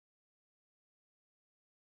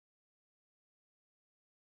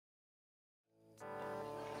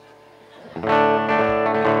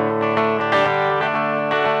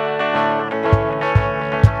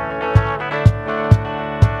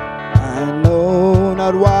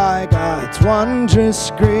not why God's wondrous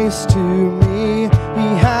grace to me He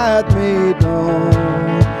hath made known,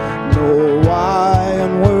 nor why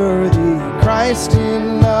unworthy Christ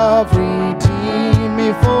in love redeemed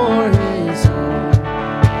me for His own.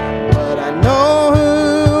 But I know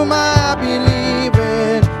whom I believe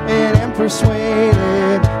in, and am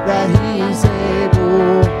persuaded that He's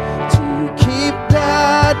able to keep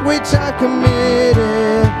that which I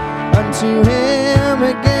committed unto Him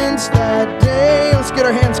against that day. Let's get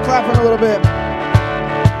our hands clapping a little bit.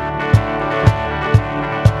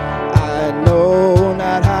 I know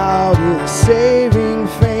not how this saving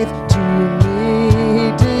faith to me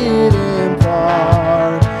He did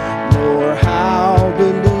impart, nor how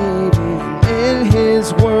believing in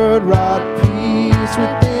His word wrought peace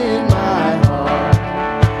within my heart.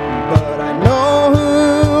 But I know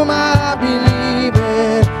whom I believe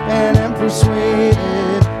in, and am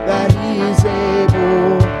persuaded that He's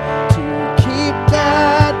able to keep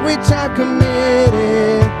that which I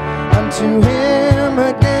committed unto Him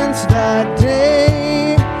against that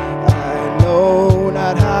day. I know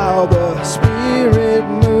not how the Spirit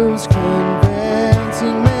moves,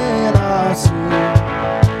 convincing men of sin,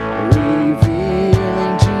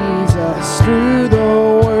 revealing Jesus through the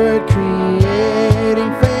Word,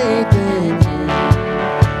 creating faith in Him.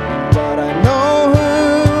 But I know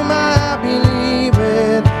whom I believe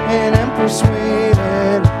in, and am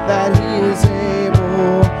persuaded that He is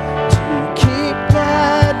able to keep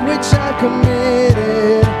that which I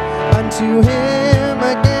committed unto Him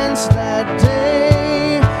against that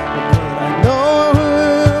day. But I know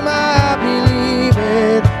whom I believe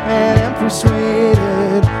in, and am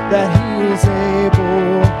persuaded that He is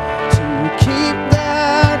able to keep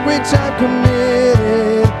that which I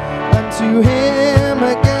committed unto Him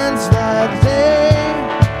against that day.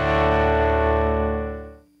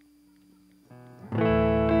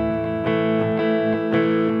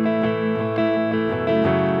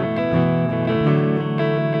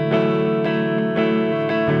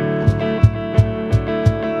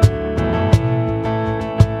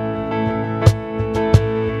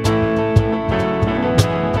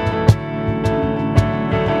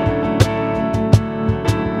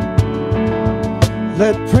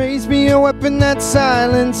 Let praise be a weapon that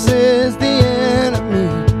silences the enemy.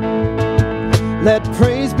 Let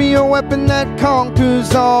praise be a weapon that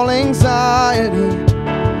conquers all anxiety.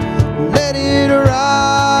 Let it arise.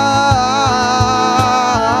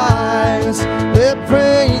 Let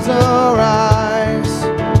praise arise.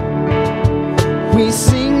 We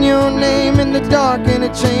sing your name in the dark and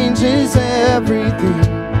it changes everything.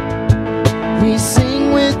 We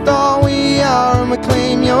sing with all we are and we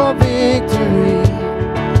claim your victory.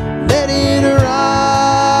 Let it arise.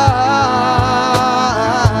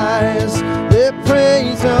 Let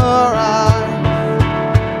praise arise.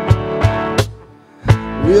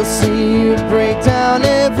 We'll see you break down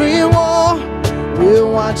every wall.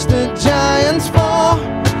 We'll watch the giants fall.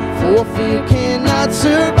 For fear cannot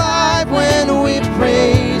survive when we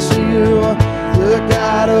praise you. The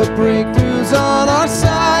God of breakthroughs on our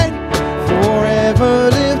side, forever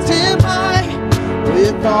lifted high.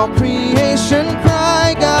 With all creation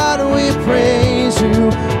cry, God, we praise you.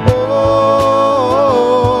 Oh,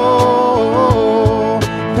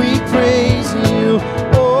 we praise you.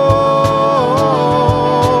 Oh,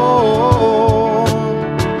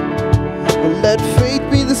 let faith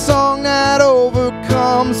be the song that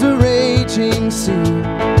overcomes the raging sea.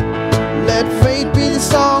 Let faith be the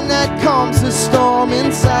song that calms the storm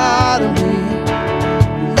inside of me.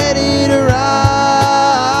 Let it arise.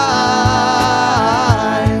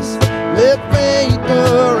 Let faith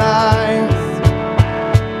arise.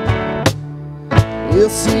 We'll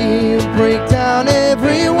see you break down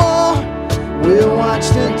every wall. We'll watch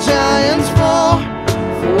the giants fall.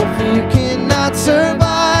 For fear cannot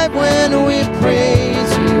survive when we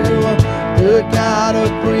praise you. The God of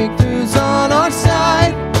breakthroughs on our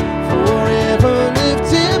side, forever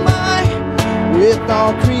lifted high. With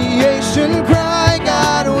all creation cry,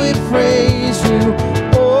 God, we praise you.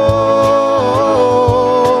 Oh,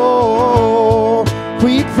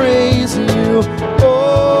 we praise you. Oh,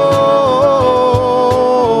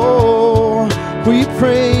 we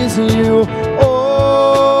praise you. Oh,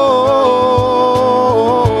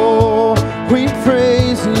 we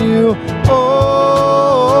praise you. Oh,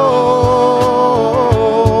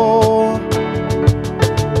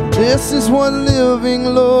 this is what living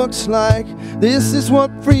looks like. This is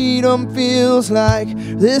what freedom feels like.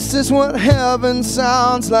 This is what heaven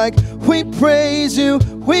sounds like. We praise you,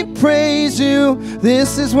 we praise you.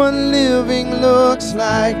 This is what living looks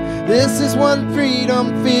like. This is what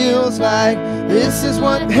freedom feels like. This is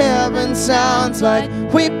what heaven sounds like.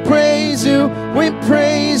 We praise you, we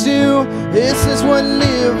praise you. This is what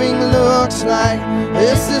living looks like.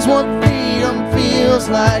 This is what freedom feels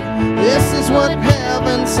like. This is what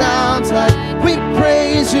heaven sounds like. We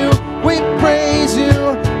praise you, we praise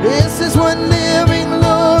you. This is what living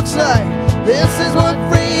looks like. This is what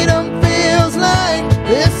freedom feels like.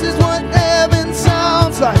 This is what heaven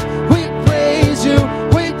sounds like. We praise you,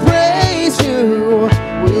 we praise you.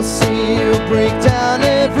 We'll see you break down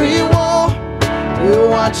every wall. We'll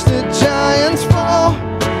watch the giants fall.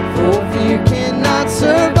 For fear cannot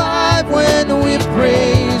survive when we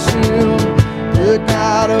praise you. The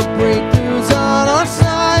God of breakthroughs on our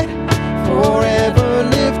side, forever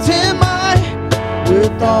lift him high.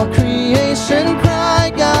 With all creation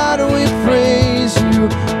cry, God, we praise you.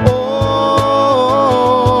 Oh,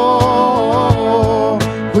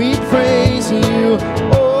 we praise you.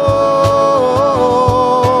 Oh,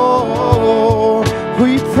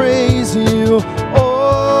 we praise you. Oh,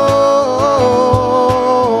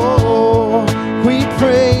 we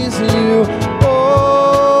praise you.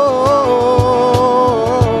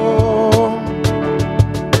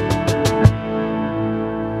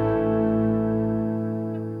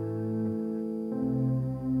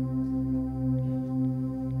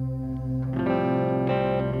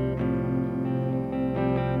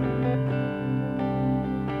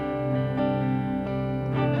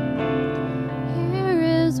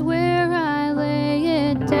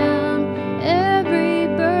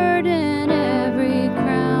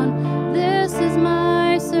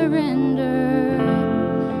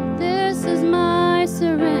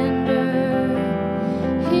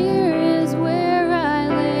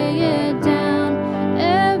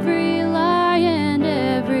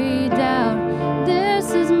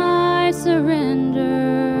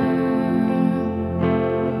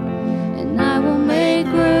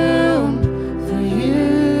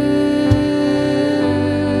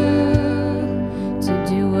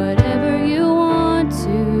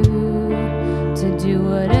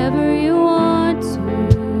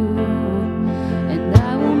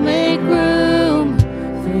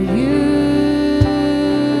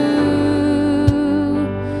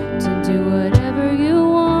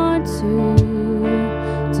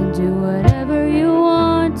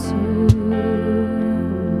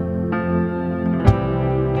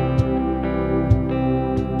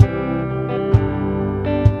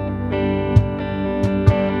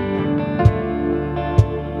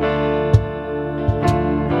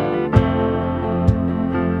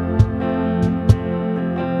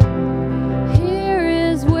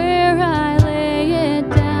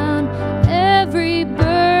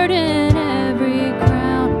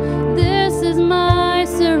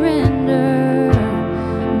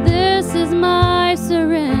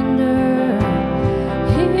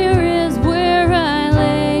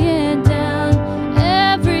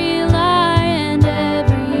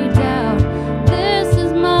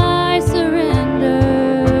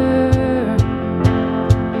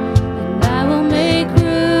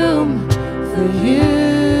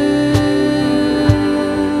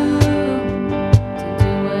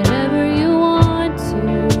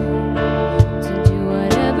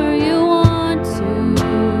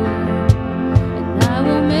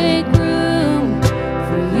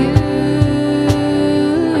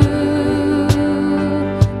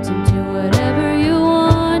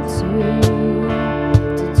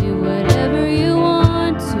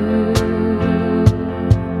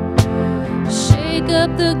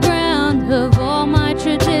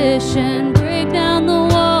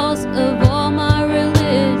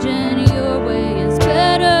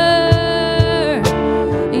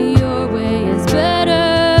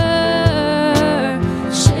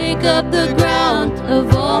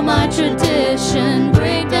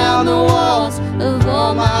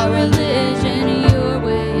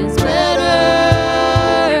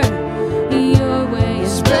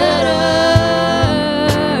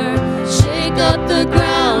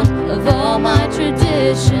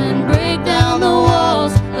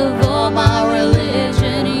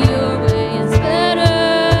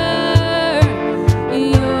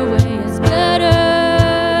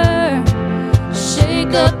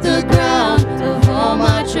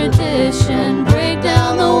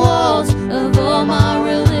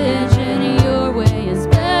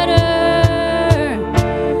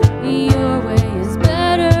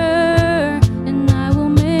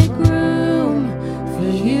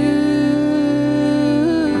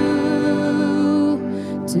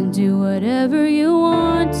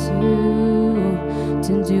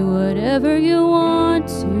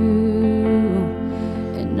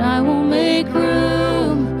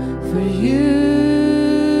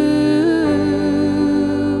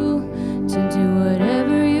 To do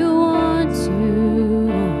whatever you want to.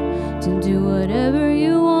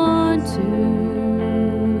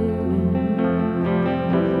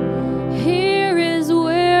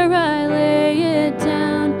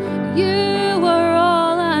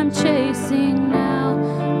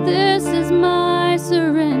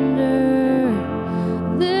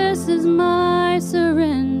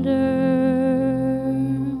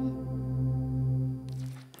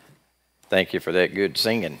 Thank you for that good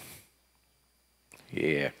singing.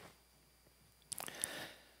 Yeah.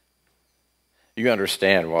 You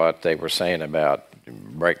understand what they were saying about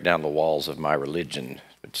break down the walls of my religion.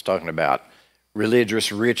 It's talking about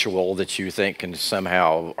religious ritual that you think can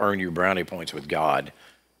somehow earn you brownie points with God.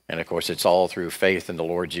 And of course, it's all through faith in the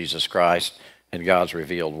Lord Jesus Christ and God's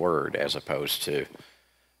revealed word, as opposed to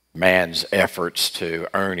man's efforts to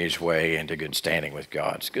earn his way into good standing with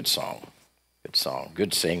God. It's a good song. Good song.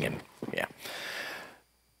 Good singing. Yeah.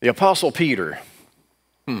 The Apostle Peter.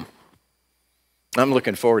 I'm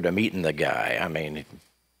looking forward to meeting the guy. I mean,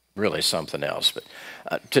 really something else.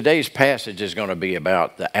 But today's passage is going to be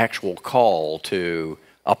about the actual call to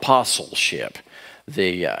apostleship.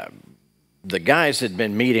 The guys had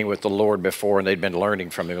been meeting with the Lord before, and they'd been learning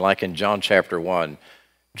from him. Like in John chapter 1,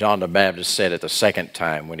 John the Baptist said it the second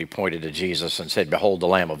time when he pointed to Jesus and said, "Behold the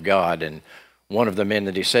Lamb of God." And one of the men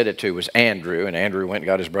that he said it to was Andrew, and Andrew went and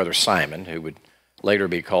got his brother Simon, who would later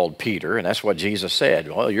be called Peter. And that's what Jesus said.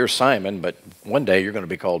 Well, you're Simon, but one day you're going to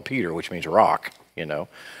be called Peter, which means rock, you know.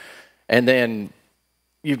 And then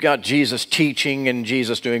you've got Jesus teaching and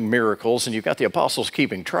Jesus doing miracles, and you've got the apostles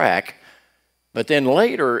keeping track. But then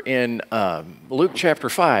later in Luke chapter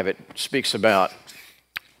 5, it speaks about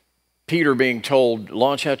Peter being told,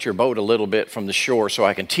 launch out your boat a little bit from the shore so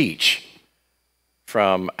I can teach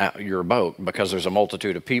from your boat, because there's a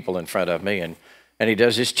multitude of people in front of me. And he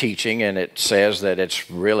does his teaching, and it says that it's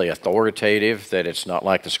really authoritative, that it's not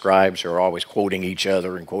like the scribes who are always quoting each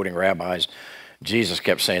other and quoting rabbis. Jesus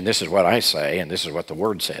kept saying, this is what I say, and this is what the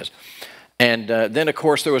word says. And then, of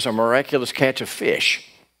course, there was a miraculous catch of fish.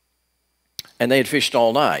 And they had fished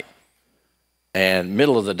all night. And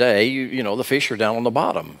middle of the day, you know, the fish are down on the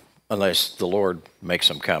bottom, unless the Lord makes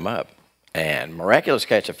them come up. And miraculous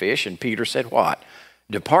catch of fish, and Peter said, what?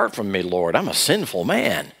 Depart from me, Lord, I'm a sinful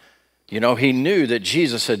man. You know, he knew that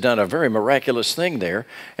Jesus had done a very miraculous thing there.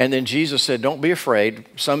 And then Jesus said, don't be afraid.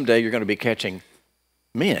 Someday you're going to be catching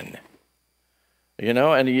men. You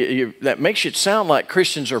know, and that makes it sound like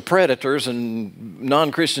Christians are predators and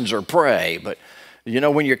non-Christians are prey. But, you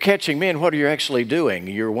know, when you're catching men, what are you actually doing?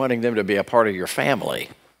 You're wanting them to be a part of your family,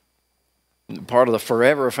 part of the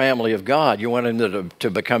forever family of God. You want them to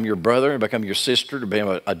become your brother and become your sister, to be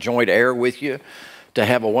a joint heir with you, to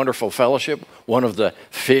have a wonderful fellowship. One of the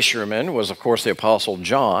fishermen was, of course, the Apostle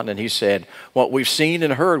John, and he said, what we've seen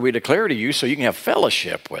and heard we declare to you so you can have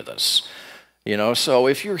fellowship with us. You know, so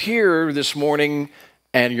if you're here this morning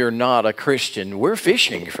and you're not a Christian, we're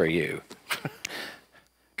fishing for you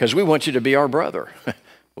because we want you to be our brother.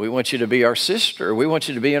 We want you to be our sister. We want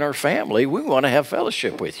you to be in our family. We want to have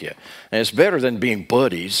fellowship with you. And it's better than being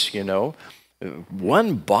buddies, you know.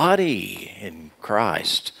 One body in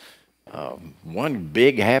Christ. One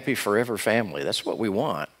big, happy, forever family. That's what we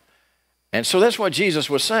want. And so that's what Jesus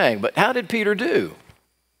was saying. But how did Peter do?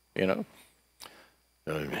 You know,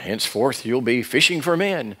 henceforth you'll be fishing for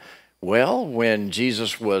men. Well, when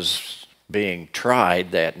Jesus was being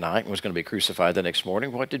tried that night and was going to be crucified the next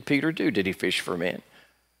morning, what did Peter do? Did he fish for men?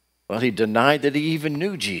 Well, he denied that he even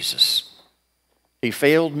knew Jesus. He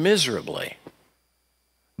failed miserably.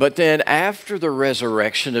 But then after the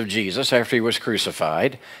resurrection of Jesus, after he was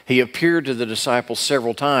crucified, he appeared to the disciples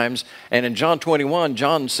several times. And in John 21,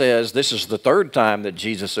 John says this is the third time that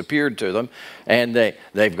Jesus appeared to them. And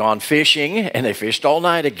they've gone fishing, and they fished all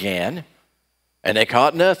night again. And they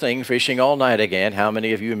caught nothing, fishing all night again. How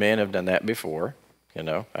many of you men have done that before? You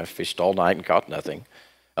know, I fished all night and caught nothing.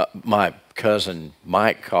 My cousin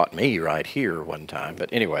Mike caught me right here one time. But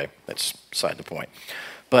anyway, that's beside the point.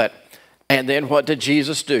 And then what did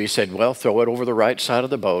Jesus do? He said, well, throw it over the right side of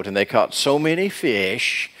the boat. And they caught so many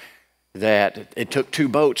fish that it took 2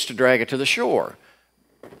 boats to drag it to the shore.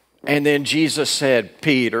 And then Jesus said,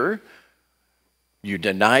 Peter, you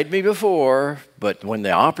denied me before, but when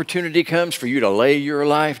the opportunity comes for you to lay your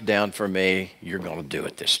life down for me, you're going to do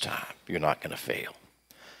it this time. You're not going to fail.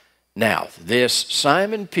 Now, this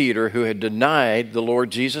Simon Peter, who had denied the Lord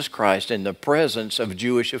Jesus Christ in the presence of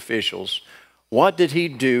Jewish officials, what did he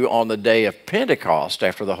do on the day of Pentecost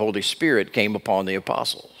after the Holy Spirit came upon the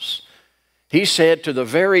apostles? He said to the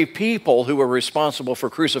very people who were responsible for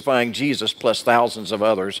crucifying Jesus, plus thousands of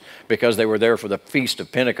others, because they were there for the feast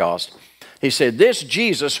of Pentecost, he said, this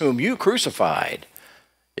Jesus whom you crucified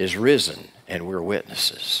is risen, and we're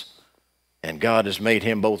witnesses. And God has made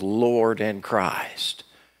him both Lord and Christ.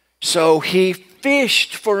 So he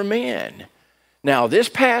fished for men. Now, this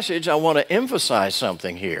passage, I want to emphasize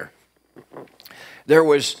something here. There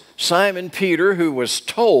was Simon Peter who was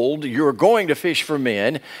told, you're going to fish for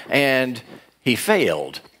men, and he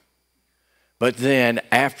failed. But then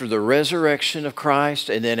after the resurrection of Christ,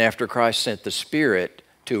 and then after Christ sent the Spirit,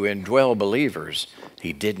 to indwell believers,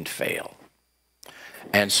 he didn't fail.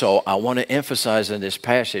 And so I want to emphasize in this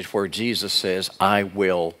passage where Jesus says, I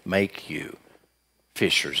will make you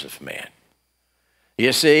fishers of men.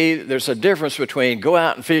 You see, there's a difference between go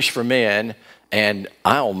out and fish for men and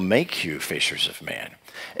I'll make you fishers of men.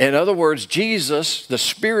 In other words, Jesus, the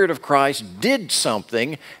Spirit of Christ, did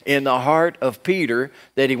something in the heart of Peter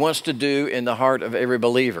that he wants to do in the heart of every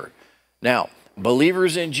believer. Now,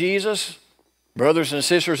 believers in Jesus, brothers and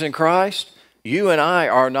sisters in Christ, you and I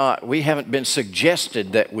are not, we haven't been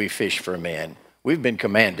suggested that we fish for men. We've been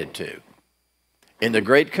commanded to. In the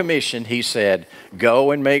Great Commission, he said,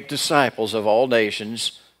 go and make disciples of all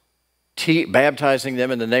nations, baptizing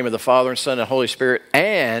them in the name of the Father and Son and Holy Spirit,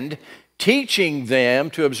 and teaching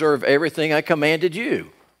them to observe everything I commanded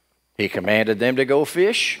you. He commanded them to go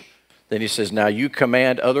fish. Then he says, now you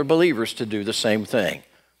command other believers to do the same thing.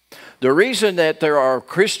 The reason that there are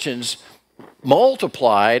Christians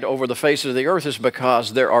multiplied over the face of the earth is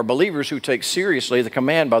because there are believers who take seriously the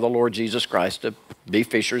command by the Lord Jesus Christ to be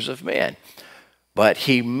fishers of men. But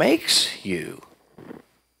he makes you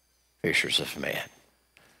fishers of men.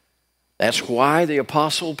 That's why the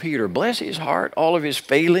Apostle Peter, bless his heart, all of his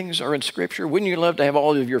failings are in Scripture. Wouldn't you love to have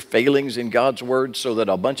all of your failings in God's Word so that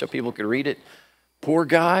a bunch of people could read it? Poor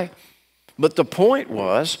guy. But the point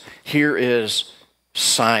was, here is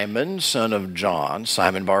Simon, son of John,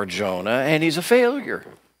 Simon Bar-Jonah, and he's a failure.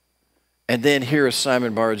 And then here is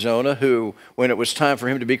Simon Bar-Jonah, who, when it was time for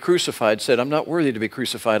him to be crucified, said, I'm not worthy to be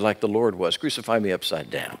crucified like the Lord was. Crucify me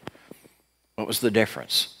upside down. What was the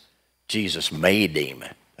difference? Jesus made him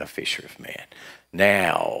a fisher of men.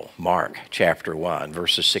 Now, Mark chapter 1,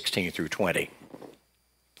 verses 16 through 20.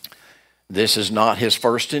 This is not his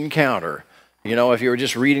first encounter. You know, if you were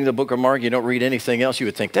just reading the book of Mark, you don't read anything else, you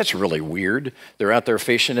would think, that's really weird. They're out there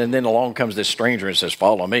fishing, and then along comes this stranger and says,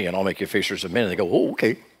 follow me, and I'll make you fishers of men. And they go, oh,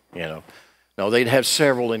 okay. You know. No, they'd have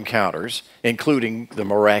several encounters, including the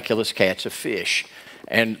miraculous catch of fish.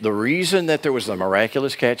 And the reason that there was the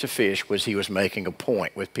miraculous catch of fish was he was making a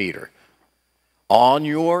point with Peter. On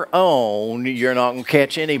your own, you're not going to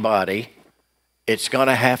catch anybody. It's going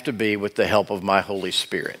to have to be with the help of my Holy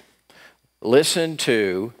Spirit. Listen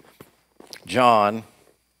to John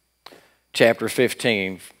chapter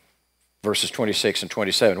 15, verses 26 and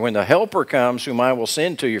 27. When the Helper comes, whom I will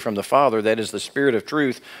send to you from the Father, that is the Spirit of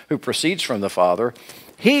truth who proceeds from the Father,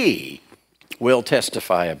 he will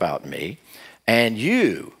testify about me, and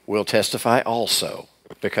you will testify also,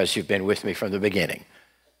 because you've been with me from the beginning.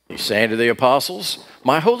 He's saying to the apostles,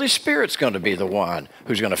 my Holy Spirit's going to be the one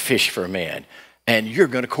who's going to fish for men, and you're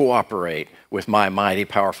going to cooperate with my mighty,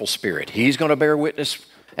 powerful Spirit. He's going to bear witness,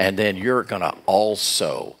 and then you're going to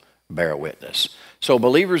also bear witness. So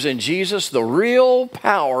believers in Jesus, the real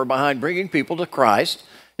power behind bringing people to Christ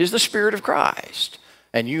is the Spirit of Christ.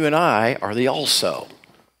 And you and I are the also.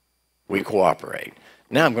 We cooperate.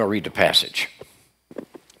 Now I'm going to read the passage.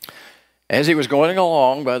 As he was going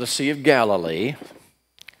along by the Sea of Galilee,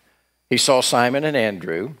 he saw Simon and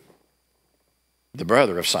Andrew, the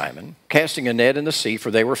brother of Simon, casting a net in the sea,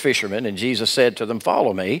 for they were fishermen. And Jesus said to them,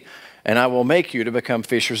 follow me, and I will make you to become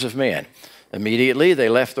fishers of men. Immediately they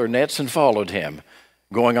left their nets and followed him.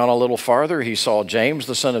 Going on a little farther, he saw James,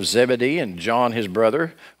 the son of Zebedee, and John, his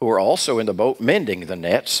brother, who were also in the boat mending the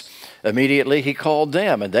nets. Immediately he called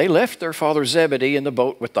them, and they left their father Zebedee in the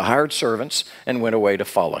boat with the hired servants and went away to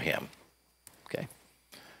follow him. Okay.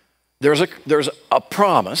 There's a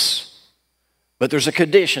promise, but there's a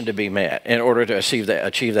condition to be met in order to achieve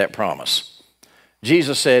that promise.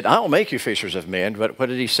 Jesus said, I'll make you fishers of men, but what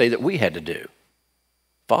did he say that we had to do?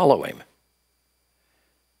 Follow him.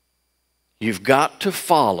 You've got to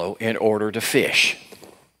follow in order to fish.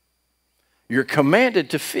 You're commanded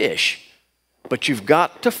to fish, but you've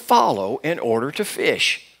got to follow in order to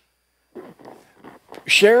fish.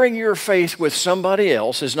 Sharing your faith with somebody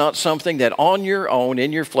else is not something that on your own,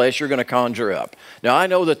 in your flesh, you're going to conjure up. Now, I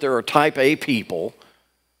know that there are type A people,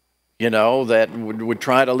 you know, that would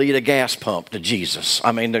try to lead a gas pump to Jesus.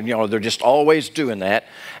 I mean, you know, they're just always doing that.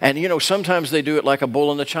 And, you know, sometimes they do it like a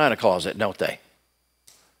bull in the china closet, don't they?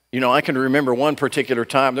 You know, I can remember one particular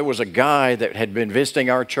time, there was a guy that had been visiting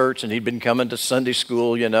our church, and he'd been coming to Sunday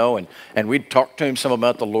school, you know, and we'd talked to him some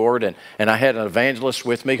about the Lord, and I had an evangelist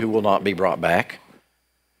with me who will not be brought back.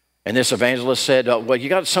 And this evangelist said, well, you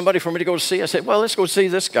got somebody for me to go see? I said, well, let's go see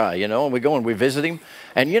this guy, you know, and we go and we visit him.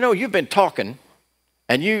 And, you know, you've been talking,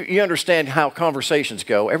 and you understand how conversations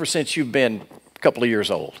go ever since you've been a couple of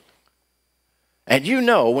years old. And you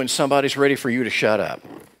know when somebody's ready for you to shut up.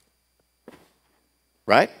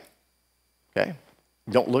 Right? Okay?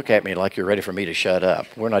 Don't look at me like you're ready for me to shut up.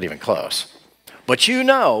 We're not even close. But you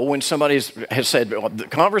know when somebody has said, well, the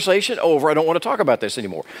conversation over, I don't want to talk about this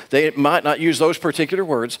anymore. They might not use those particular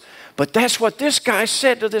words, but that's what this guy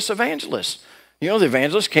said to this evangelist. You know, the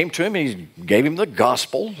evangelist came to him and he gave him the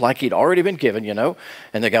gospel like he'd already been given, you know.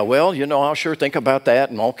 And the guy, well, you know, I'll sure think about that,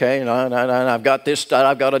 and okay, and I've got this that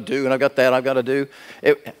I've got to do, and I've got that I've got to do.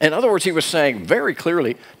 In other words, he was saying very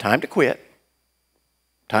clearly, time to quit.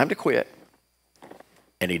 Time to quit.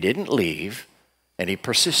 And he didn't leave, and he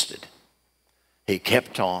persisted. He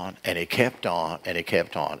kept on, and he kept on, and he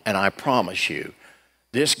kept on. And I promise you,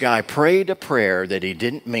 this guy prayed a prayer that he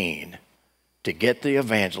didn't mean to get the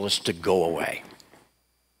evangelist to go away.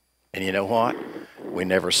 And you know what? We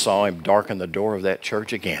never saw him darken the door of that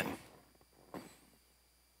church again.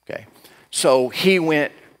 Okay. So the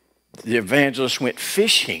evangelist went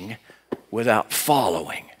fishing without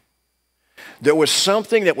following. There was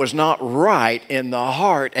something that was not right in the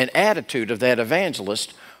heart and attitude of that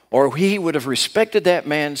evangelist, or he would have respected that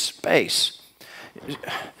man's space.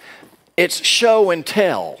 It's show and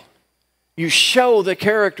tell. You show the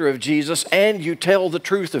character of Jesus and you tell the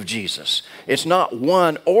truth of Jesus. It's not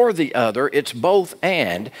one or the other, it's both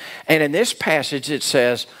and. And in this passage it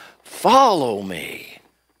says, follow me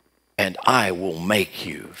and I will make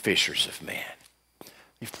you fishers of men.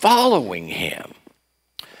 You're following him.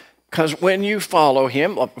 Because when you follow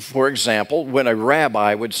him, for example, when a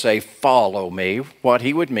rabbi would say, follow me, what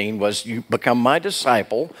he would mean was, you become my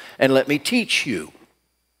disciple and let me teach you.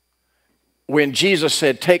 When Jesus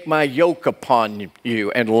said, take my yoke upon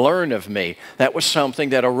you and learn of me, that was something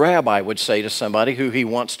that a rabbi would say to somebody who he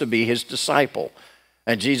wants to be his disciple.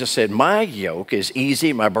 And Jesus said, my yoke is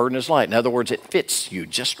easy, my burden is light. In other words, it fits you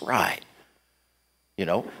just right. You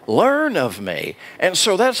know, learn of me. And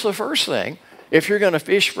so that's the first thing. If you're going to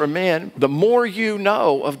fish for men, the more you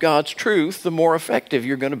know of God's truth, the more effective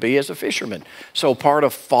you're going to be as a fisherman. So part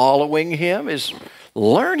of following him is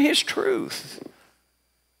learn his truth.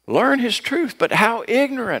 Learn his truth. But how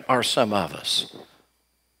ignorant are some of us?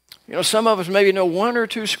 You know, some of us maybe know one or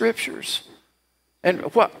two scriptures. And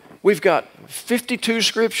what? We've got 52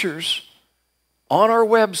 scriptures on our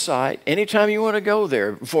website anytime you want to go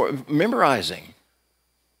there for memorizing.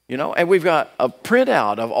 You know, and we've got a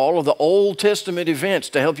printout of all of the Old Testament events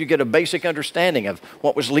to help you get a basic understanding of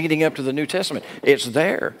what was leading up to the New Testament. It's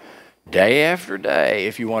there day after day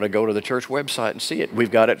if you want to go to the church website and see it.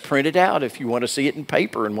 We've got it printed out if you want to see it in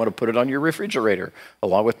paper and want to put it on your refrigerator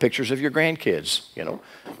along with pictures of your grandkids. You know,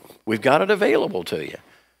 we've got it available to you.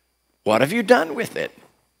 What have you done with it?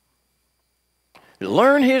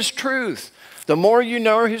 Learn his truth. The more you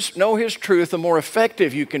know his truth, the more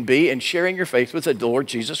effective you can be in sharing your faith with the Lord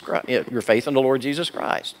Jesus Christ, your faith in the Lord Jesus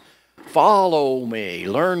Christ. Follow me,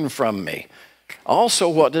 learn from me. Also,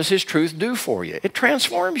 what does his truth do for you? It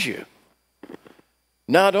transforms you.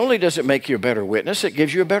 Not only does it make you a better witness, it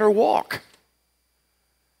gives you a better walk.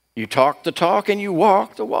 You talk the talk and you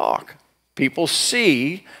walk the walk. People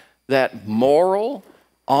see that moral,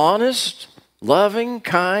 honest, loving,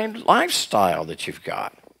 kind lifestyle that you've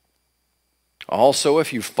got. Also,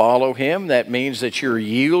 if you follow him, that means that you're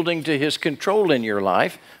yielding to his control in your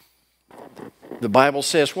life. The Bible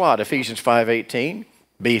says what? Ephesians 5:18,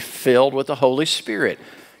 be filled with the Holy Spirit.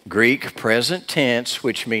 Greek present tense,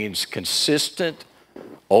 which means consistent,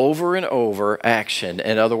 over and over action.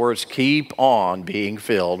 In other words, keep on being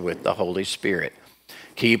filled with the Holy Spirit.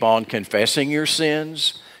 Keep on confessing your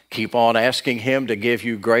sins. Keep on asking him to give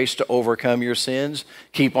you grace to overcome your sins.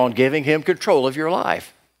 Keep on giving him control of your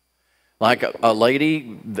life. Like a lady,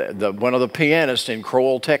 one of the pianists in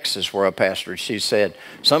Crowell, Texas, where I pastored, she said,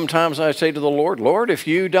 sometimes I say to the Lord, Lord, if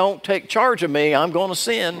you don't take charge of me, I'm going to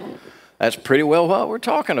sin. That's pretty well what we're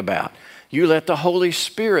talking about. You let the Holy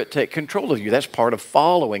Spirit take control of you. That's part of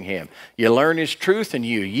following him. You learn his truth and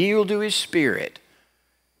you yield to his Spirit.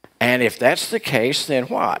 And if that's the case, then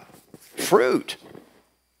what? Fruit.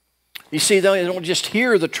 You see, they don't just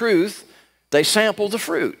hear the truth, they sample the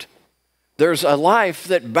fruit. There's a life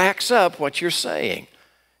that backs up what you're saying.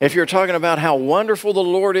 If you're talking about how wonderful the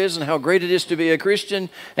Lord is and how great it is to be a Christian,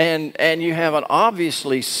 and you have an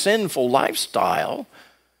obviously sinful lifestyle,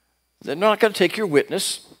 they're not going to take your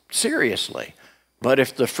witness seriously. But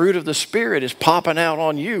if the fruit of the Spirit is popping out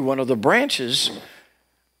on you, one of the branches,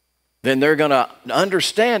 then they're going to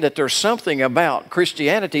understand that there's something about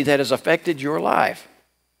Christianity that has affected your life.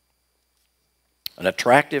 An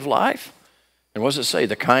attractive life. And what does it say?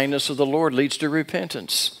 The kindness of the Lord leads to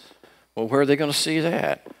repentance. Well, where are they going to see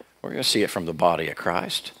that? We're going to see it from the body of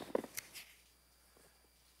Christ.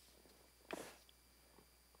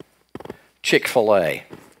 Chick-fil-A.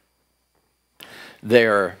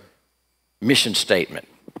 Their mission statement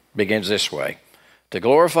begins this way. to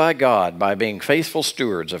glorify God by being faithful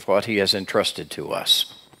stewards of what he has entrusted to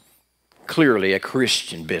us. Clearly a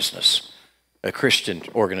Christian business, a Christian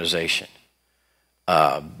organization.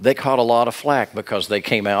 They caught a lot of flack because they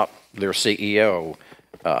came out, their CEO,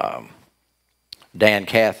 Dan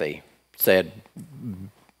Cathy, said,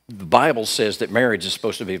 the Bible says that marriage is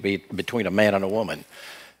supposed to be between a man and a woman.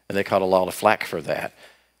 And they caught a lot of flack for that.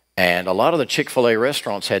 And a lot of the Chick-fil-A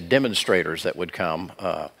restaurants had demonstrators that would come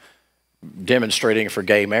demonstrating for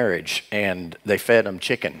gay marriage, and they fed them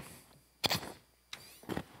chicken.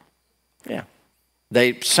 Yeah.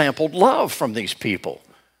 They sampled love from these people.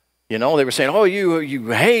 You know, they were saying, oh,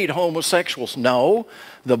 you hate homosexuals. No,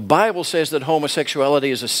 the Bible says that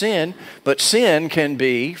homosexuality is a sin, but sin can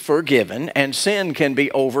be forgiven and sin can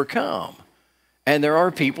be overcome. And there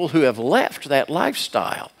are people who have left that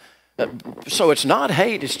lifestyle. So it's not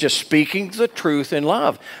hate, it's just speaking the truth in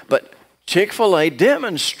love. But Chick-fil-A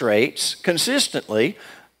demonstrates consistently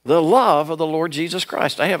the love of the Lord Jesus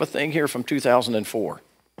Christ. I have a thing here from 2004.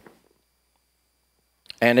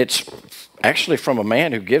 And it's actually from a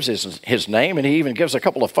man who gives his name, and he even gives a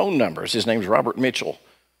couple of phone numbers. His name's Robert Mitchell.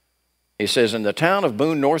 He says, in the town of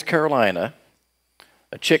Boone, North Carolina,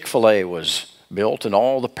 a Chick-fil-A was built, and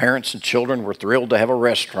all the parents and children were thrilled to have a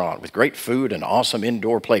restaurant with great food and awesome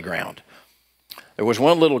indoor playground. There was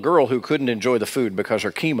one little girl who couldn't enjoy the food because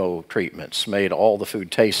her chemo treatments made all the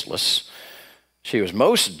food tasteless. She was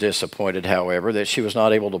most disappointed, however, that she was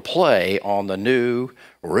not able to play on the new,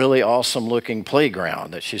 really awesome-looking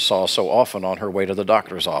playground that she saw so often on her way to the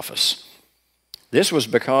doctor's office. This was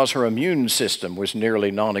because her immune system was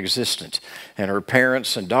nearly non-existent, and her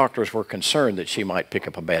parents and doctors were concerned that she might pick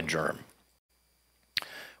up a bad germ.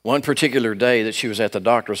 One particular day that she was at the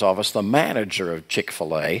doctor's office, the manager of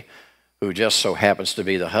Chick-fil-A, who just so happens to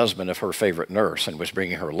be the husband of her favorite nurse and was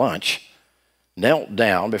bringing her lunch, knelt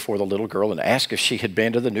down before the little girl and asked if she had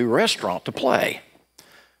been to the new restaurant to play.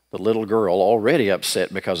 The little girl, already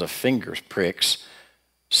upset because of finger pricks,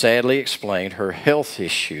 sadly explained her health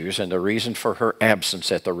issues and the reason for her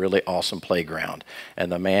absence at the really awesome playground,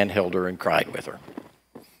 and the man held her and cried with her.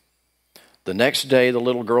 The next day, the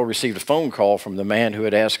little girl received a phone call from the man who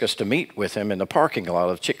had asked us to meet with him in the parking lot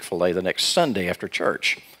of Chick-fil-A the next Sunday after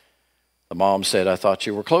church. The mom said, I thought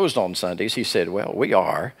you were closed on Sundays. He said, well, we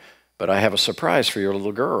are, but I have a surprise for your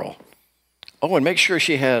little girl. Oh, and make sure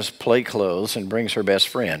she has play clothes and brings her best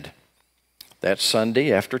friend. That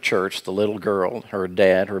Sunday after church, the little girl, her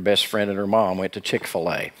dad, her best friend, and her mom went to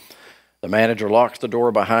Chick-fil-A. The manager locked the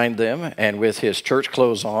door behind them and with his church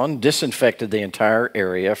clothes on, disinfected the entire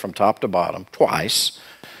area from top to bottom twice.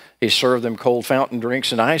 He served them cold fountain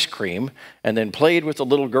drinks and ice cream and then played with the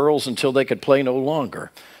little girls until they could play no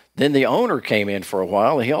longer. Then the owner came in for a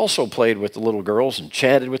while. He also played with the little girls and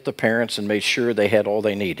chatted with the parents and made sure they had all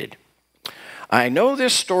they needed. I know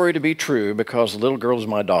this story to be true because the little girl is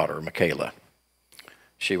my daughter, Michaela.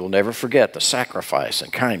 She will never forget the sacrifice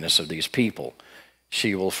and kindness of these people.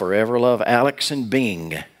 She will forever love Alex and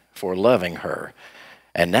Bing for loving her.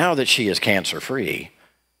 And now that she is cancer-free,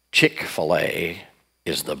 Chick-fil-A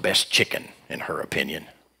is the best chicken, in her opinion.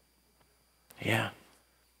 Yeah.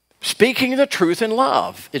 Speaking the truth in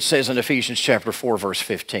love, it says in Ephesians chapter 4, verse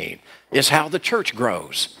 15, is how the church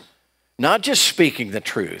grows. Not just speaking the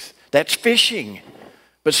truth. That's fishing.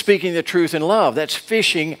 But speaking the truth in love, that's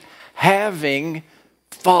fishing, having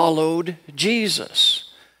followed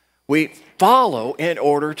Jesus. We follow in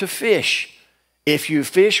order to fish. If you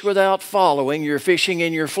fish without following, you're fishing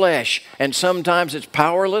in your flesh. And sometimes it's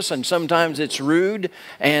powerless and sometimes it's rude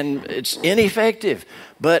and it's ineffective.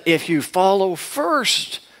 But if you follow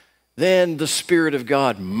first, then the Spirit of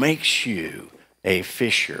God makes you a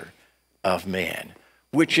fisher of men.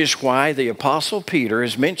 Which is why the Apostle Peter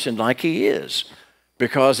is mentioned like he is.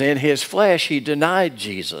 Because in his flesh he denied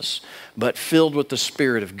Jesus, but filled with the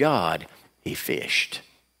Spirit of God, he fished.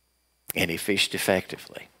 And he fished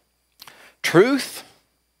effectively. Truth,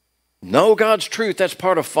 know God's truth, that's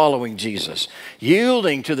part of following Jesus.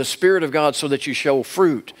 Yielding to the Spirit of God so that you show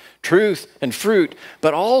fruit, truth and fruit.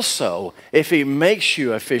 But also, if he makes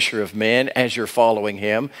you a fisher of men as you're following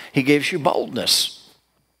him, he gives you boldness.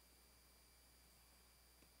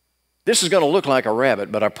 This is going to look like a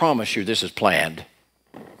rabbit, but I promise you this is planned.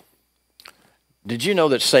 Did you know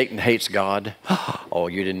that Satan hates God? Oh,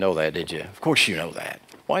 you didn't know that, did you? Of course you know that.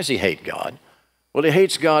 Why does he hate God? Well, he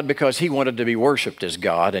hates God because he wanted to be worshiped as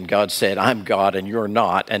God, and God said, I'm God and you're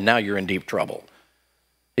not, and now you're in deep trouble.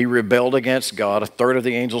 He rebelled against God. A third of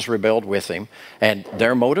the angels rebelled with him, and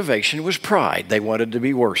their motivation was pride. They wanted to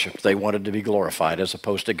be worshiped. They wanted to be glorified as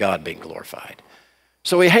opposed to God being glorified.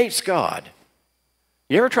 So he hates God.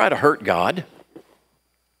 You ever try to hurt God?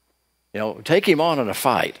 Take him on in a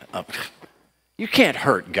fight. You can't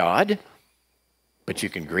hurt God, but you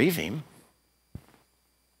can grieve him.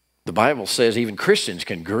 The Bible says even Christians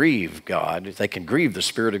can grieve God. They can grieve the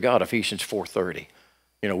Spirit of God, Ephesians 4:30.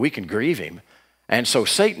 We can grieve him. And so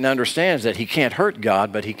Satan understands that he can't hurt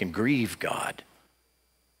God, but he can grieve God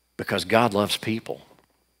because God loves people.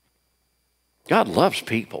 God loves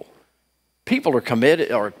people. People are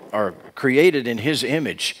committed, are created in his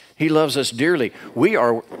image. He loves us dearly. We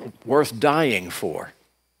are worth dying for.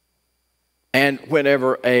 And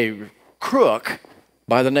whenever a crook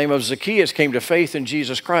by the name of Zacchaeus came to faith in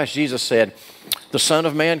Jesus Christ, Jesus said, the Son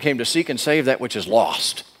of Man came to seek and save that which is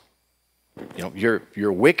lost.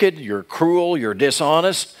 You're wicked, you're cruel, you're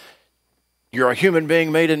dishonest. You're a human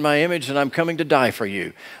being made in my image, and I'm coming to die for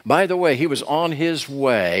you. By the way, he was on his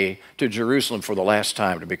way to Jerusalem for the last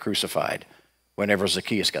time to be crucified whenever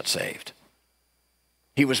Zacchaeus got saved.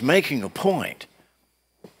 He was making a point.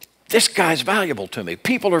 This guy's valuable to me.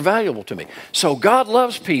 People are valuable to me. So God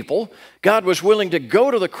loves people. God was willing to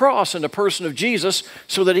go to the cross in the person of Jesus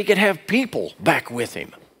so that he could have people back with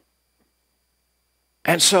him.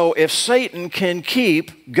 And so if Satan can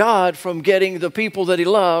keep God from getting the people that he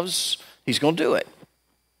loves, he's going to do it.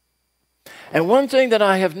 And one thing that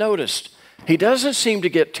I have noticed, he doesn't seem to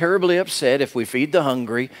get terribly upset if we feed the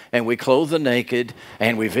hungry and we clothe the naked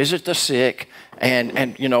and we visit the sick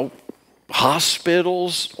and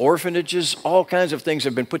hospitals, orphanages, all kinds of things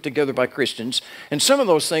have been put together by Christians. And some of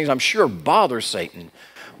those things I'm sure bother Satan.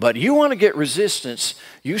 But you want to get resistance,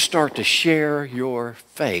 you start to share your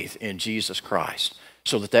faith in Jesus Christ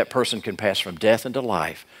so that that person can pass from death into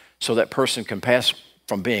life, so that person can pass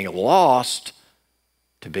from being lost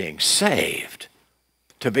to being saved,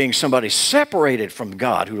 to being somebody separated from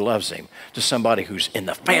God who loves him, to somebody who's in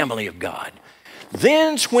the family of God.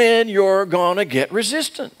 Then's when you're going to get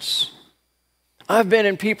resistance. I've been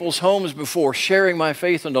in people's homes before sharing my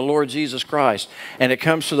faith in the Lord Jesus Christ, and it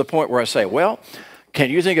comes to the point where I say, well, can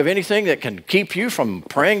you think of anything that can keep you from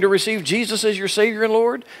praying to receive Jesus as your Savior and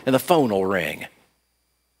Lord? And the phone will ring,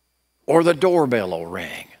 or the doorbell will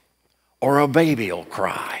ring, or a baby will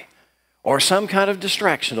cry, or some kind of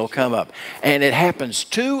distraction will come up. And it happens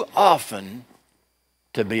too often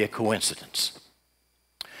to be a coincidence.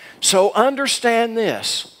 So understand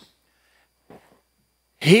this.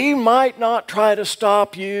 He might not try to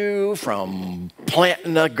stop you from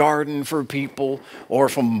planting a garden for people or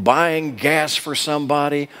from buying gas for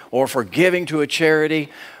somebody or for giving to a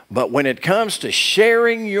charity. But when it comes to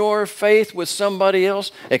sharing your faith with somebody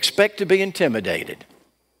else, expect to be intimidated.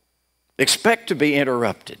 Expect to be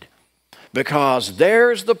interrupted. Because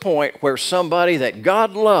there's the point where somebody that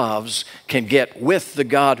God loves can get with the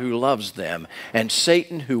God who loves them. And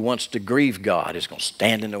Satan, who wants to grieve God, is going to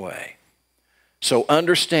stand in the way. So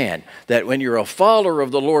understand that when you're a follower of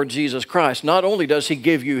the Lord Jesus Christ, not only does he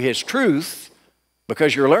give you his truth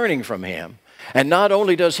because you're learning from him, and not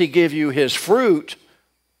only does he give you his fruit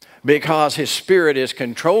because his Spirit is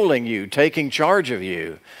controlling you, taking charge of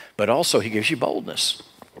you, but also he gives you boldness.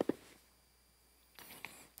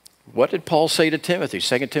 What did Paul say to Timothy?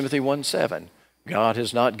 2 Timothy 1:7. God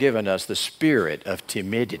has not given us the spirit of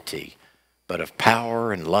timidity, but of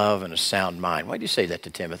power and love and a sound mind. Why do you say that to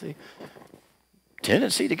Timothy?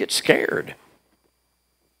 Tendency to get scared.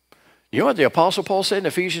 You know what the Apostle Paul said in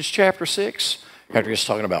Ephesians chapter 6? After he's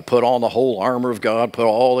talking about put on the whole armor of God, put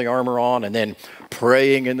all the armor on, and then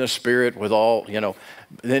praying in the Spirit with all,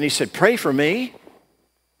 Then he said, pray for me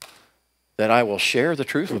that I will share the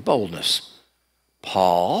truth with boldness.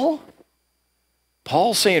 Paul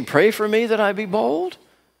saying, pray for me that I be bold?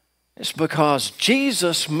 It's because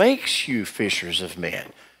Jesus makes you fishers of men.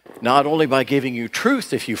 Not only by giving you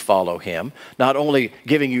truth if you follow him, not only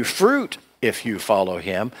giving you fruit if you follow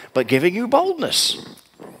him, but giving you boldness.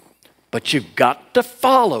 But you've got to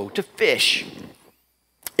follow to fish.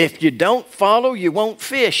 If you don't follow, you won't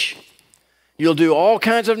fish. You'll do all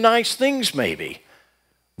kinds of nice things maybe.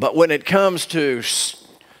 But when it comes to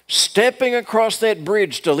stepping across that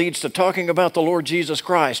bridge that leads to talking about the Lord Jesus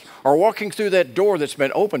Christ or walking through that door that's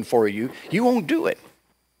been opened for you, you won't do it.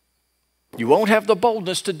 You won't have the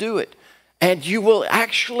boldness to do it. And you will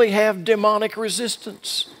actually have demonic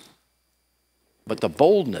resistance. But the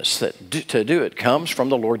boldness to do it comes from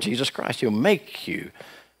the Lord Jesus Christ. He'll make you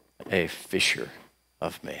a fisher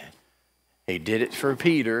of men. He did it for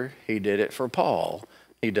Peter. He did it for Paul.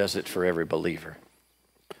 He does it for every believer.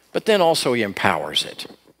 But then also he empowers it.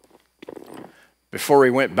 Before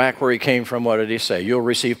he went back where he came from, what did he say? You'll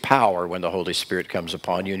receive power when the Holy Spirit comes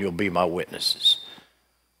upon you, and you'll be my witnesses.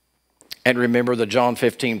 And remember the John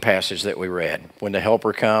 15 passage that we read. When the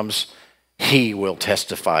Helper comes, he will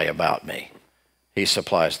testify about me. He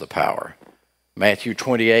supplies the power. Matthew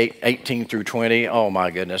 28, 18 through 20, oh my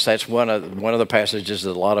goodness, that's one of the passages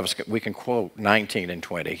that a lot of us, we can quote 19 and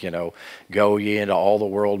 20, you know, go ye into all the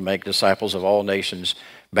world, make disciples of all nations,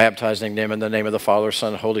 baptizing them in the name of the Father,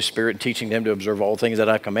 Son, and Holy Spirit, and teaching them to observe all things that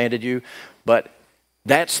I commanded you. But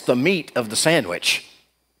that's the meat of the sandwich.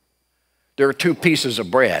 There are two pieces of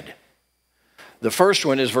bread. The first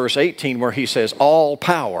one is verse 18 where he says, all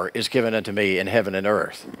power is given unto me in heaven and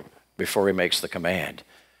earth, before he makes the command.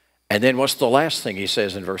 And then what's the last thing he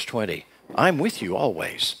says in verse 20? I'm with you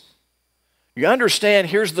always. You understand,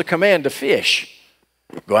 here's the command to fish.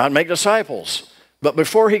 Go out and make disciples. But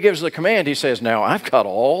before he gives the command, he says, now I've got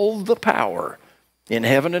all the power in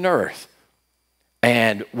heaven and earth.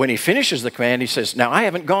 And when he finishes the command, he says, now I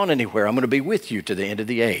haven't gone anywhere. I'm going to be with you to the end of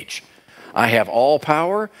the age. I have all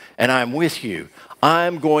power and I'm with you.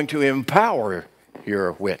 I'm going to empower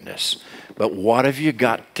your witness. But what have you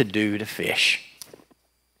got to do to fish?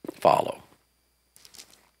 Follow.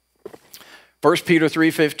 1 Peter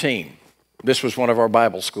 3:15. This was one of our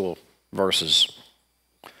Bible school verses.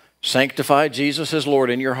 Sanctify Jesus as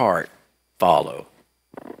Lord in your heart. Follow.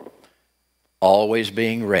 Always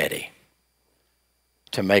being ready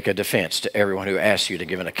to make a defense to everyone who asks you to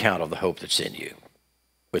give an account of the hope that's in you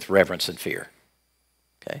with reverence and fear.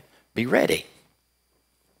 Okay? Be ready.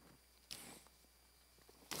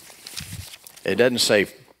 It doesn't say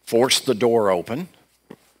force the door open.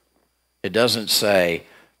 It doesn't say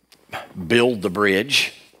build the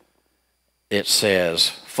bridge. It says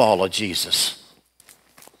follow Jesus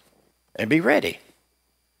and be ready.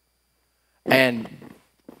 And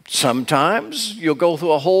sometimes you'll go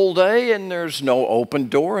through a whole day and there's no open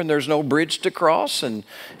door and there's no bridge to cross, and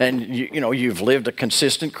you know you've lived a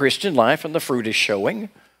consistent Christian life and the fruit is showing.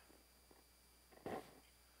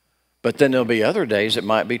 But then there'll be other days it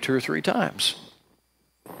might be 2 or 3 times.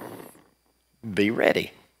 Be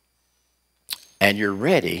ready. And you're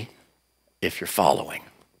ready if you're following.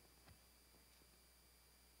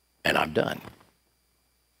 And I'm done.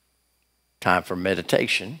 Time for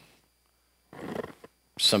meditation.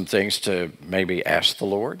 Some things to maybe ask the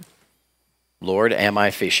Lord. Lord, am I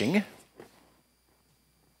fishing?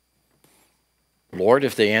 Lord,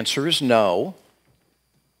 if the answer is no,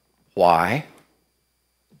 why?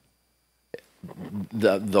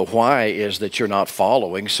 The why is that you're not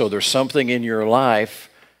following, so there's something in your life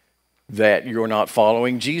that you're not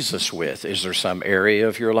following Jesus with. Is there some area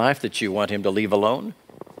of your life that you want him to leave alone?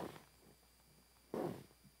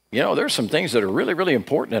 You know, there's some things that are really, really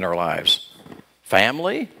important in our lives.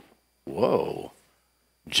 Family? Whoa.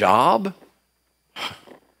 Job?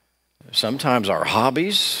 Sometimes our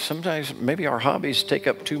hobbies. Sometimes maybe our hobbies take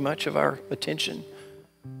up too much of our attention.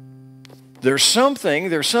 There's some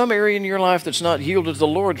area in your life that's not yielded to the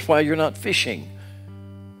Lord. That's why you're not fishing.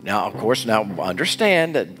 Now, of course,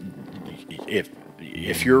 understand that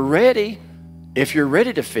if you're ready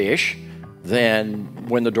to fish, then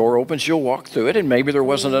when the door opens, you'll walk through it, and maybe there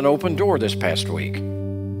wasn't an open door this past week.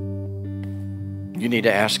 You need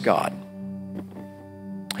to ask God,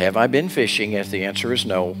 have I been fishing? If the answer is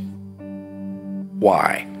no,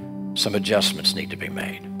 why? Some adjustments need to be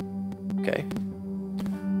made. Okay?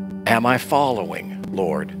 Am I following,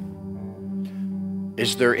 Lord?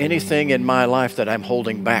 Is there anything in my life that I'm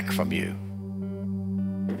holding back from you?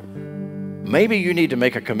 Maybe you need to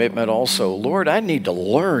make a commitment also. Lord, I need to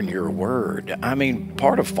learn your word. I mean,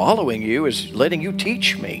 part of following you is letting you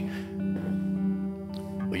teach me.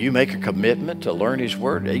 Will you make a commitment to learn his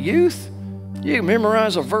word? Youth, you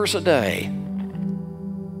memorize a verse a day.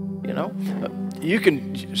 You know, you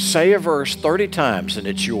can say a verse 30 times and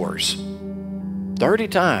it's yours. 30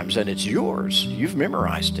 times and it's yours. You've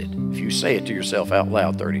memorized it if you say it to yourself out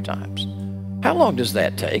loud 30 times. How long does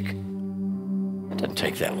that take? It doesn't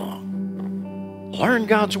take that long. Learn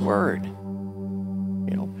God's word.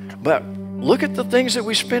 You know, but look at the things that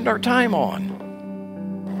we spend our time on.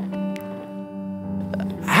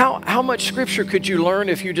 How much scripture could you learn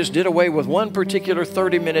if you just did away with one particular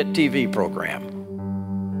 30-minute TV program?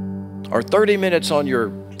 Or 30 minutes on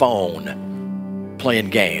your phone playing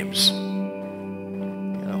games?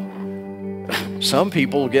 Some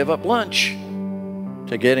people give up lunch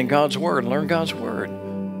to get in God's word, learn God's word.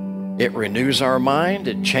 It renews our mind.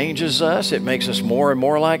 It changes us. It makes us more and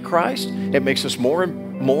more like Christ. It makes us more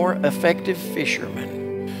and more effective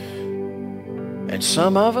fishermen. And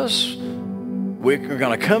some of us, we're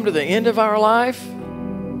going to come to the end of our life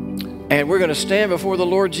and we're going to stand before the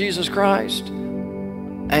Lord Jesus Christ,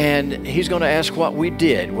 and he's going to ask what we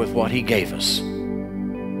did with what he gave us.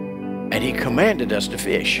 And he commanded us to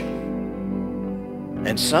fish.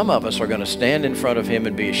 And some of us are going to stand in front of him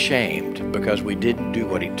and be ashamed because we didn't do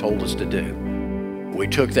what he told us to do. We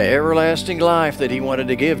took the everlasting life that He wanted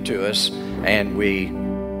to give to us, and we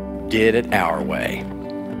did it our way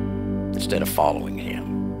instead of following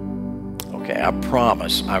Him. Okay, I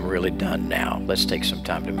promise I'm really done now. Let's take some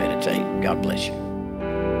time to meditate. God bless you.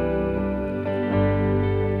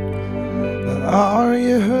 Are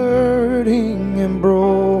you hurting and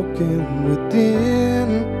broken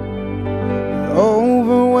within?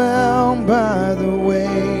 Overwhelmed by the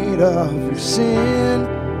weight of your sin?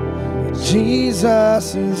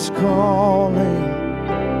 Jesus is calling.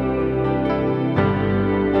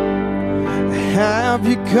 Have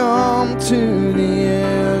you come to the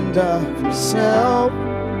end of yourself?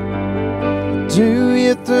 Do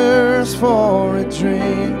you thirst for a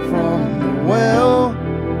drink from the well?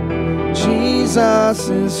 Jesus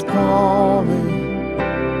is calling.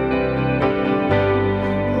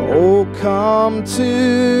 Oh, come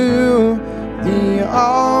to the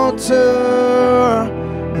altar.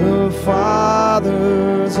 The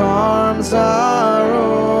Father's arms are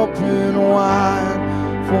open wide.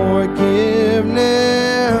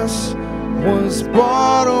 Forgiveness was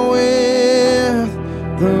bought with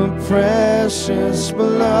the precious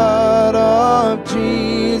blood of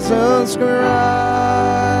Jesus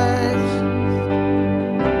Christ.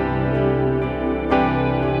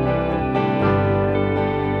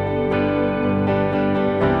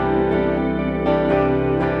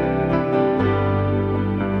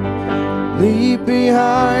 Leave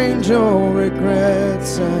behind your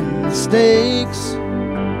regrets and mistakes.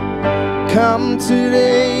 Come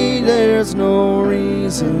today, there's no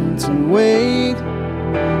reason to wait.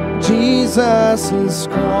 Jesus is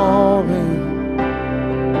calling.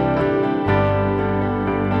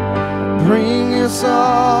 Bring your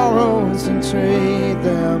sorrows and trade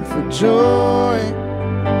them for joy.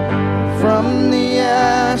 From the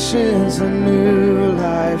ashes a new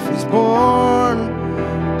life is born.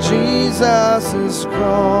 Jesus is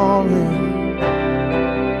calling.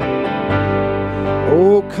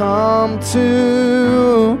 Oh, come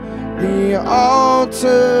to the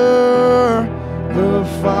altar. The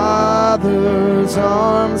Father's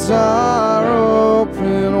arms are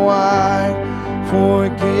open wide.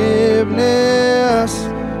 Forgiveness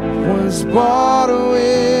was bought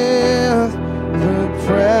with the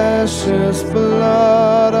precious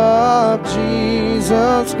blood of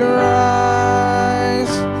Jesus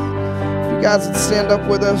Christ. If you guys would stand up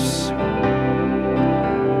with us,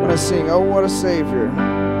 I'm going to sing, Oh, What a Savior.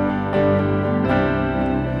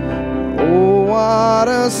 Oh, what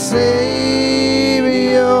a Savior.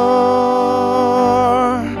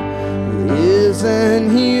 Isn't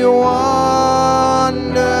He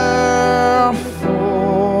wonderful?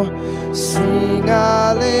 Sing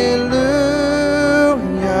hallelujah.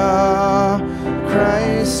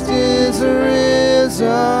 Christ is risen.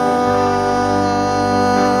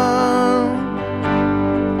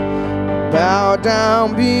 Bow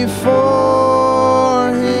down before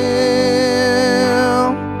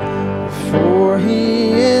Him, for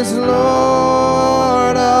He is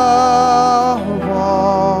Lord of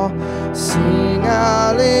all. Sing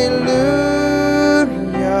hallelujah.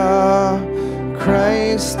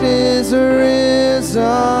 Christ is risen.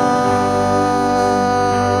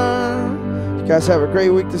 You guys have a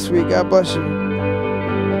great week this week. God bless you.